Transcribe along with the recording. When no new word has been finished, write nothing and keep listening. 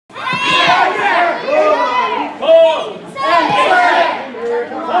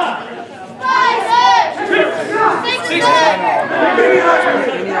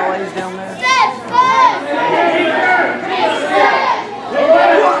Any LA's down there?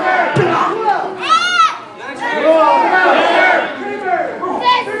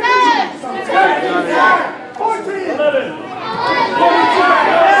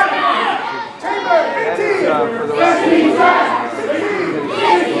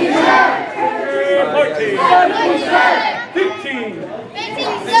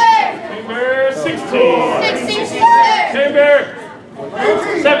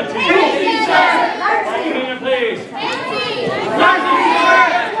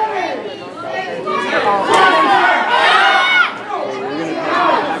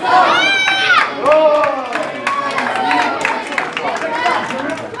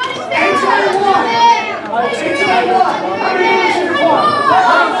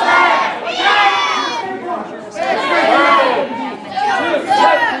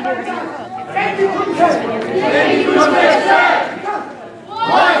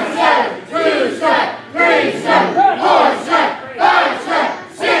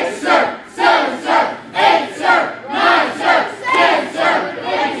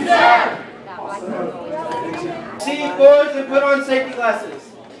 Seat, boys, and put on safety glasses.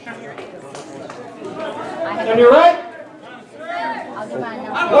 On your right.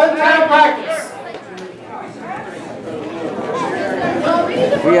 One time practice.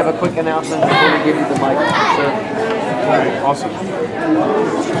 We have a quick announcement before we give you the mic, sir. Awesome.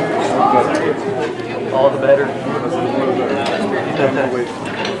 All the better.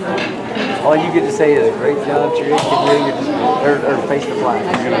 All you get to say is great job, cheer, or face the flag.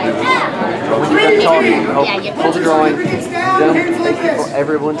 When you have talking, hold the drawing,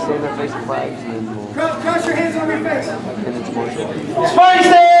 everyone stand there, face the flags, and then we'll. Cross your hands on your face. And it's more short. Spike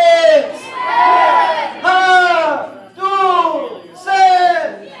stance! Ha! Do!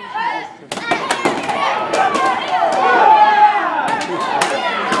 Set!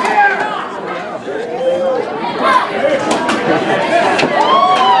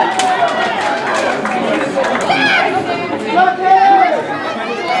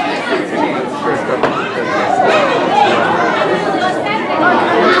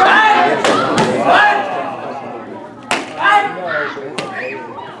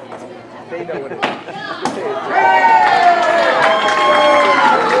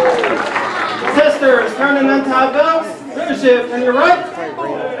 Testers, turn and untie belts. Leadership, on your right.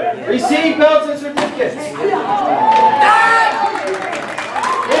 Receive belts and certificates.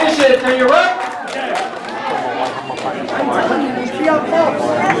 Leadership, on your right.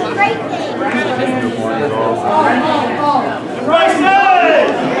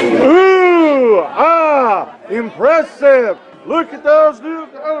 Ooh, ah, impressive. Look at those new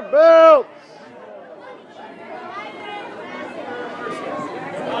belts.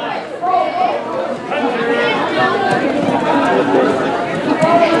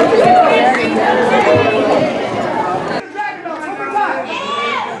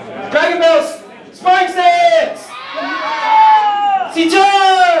 Dragon belts, spike stance. See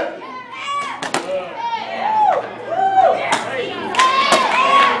jump.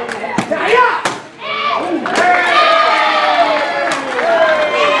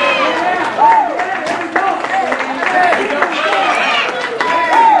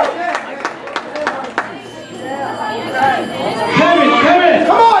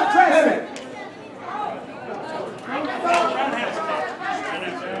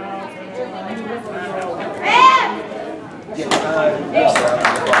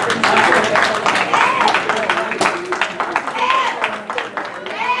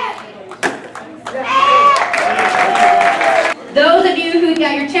 Those of you who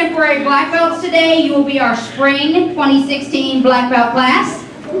got your temporary black belts today, you will be our spring 2016 black belt class.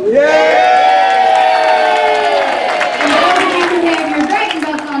 And those of you who have your dragon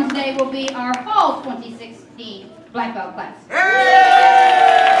belts on today will be our fall 2016 black belt class.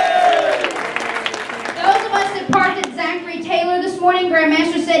 Those of us that parked at Zachary Taylor this morning,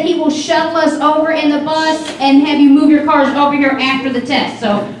 Grandmaster said he will shuttle us over in the bus and have you move your cars over here after the test.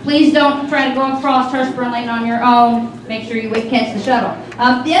 So please don't try to go across Hurstburn Lane on your own. Make sure you catch the shuttle.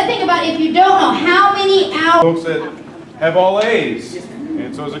 The other thing about if you don't know how many hours... Folks that have all A's.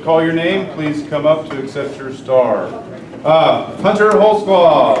 And so as I call your name, please come up to accept your star. Hunter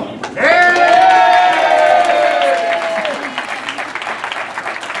Holsclaw.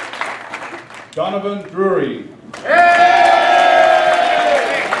 Donovan Drury.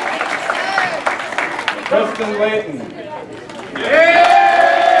 Preston Layton.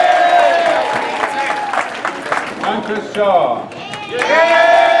 Chris Shaw.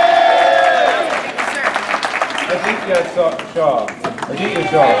 Aditya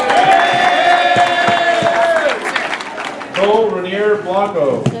Shaw. Jair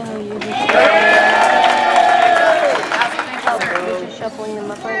Blanco. Shuffling them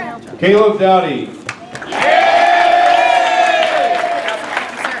up right now. Caleb Dowdy.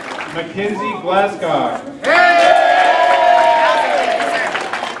 Mackenzie Glasscock.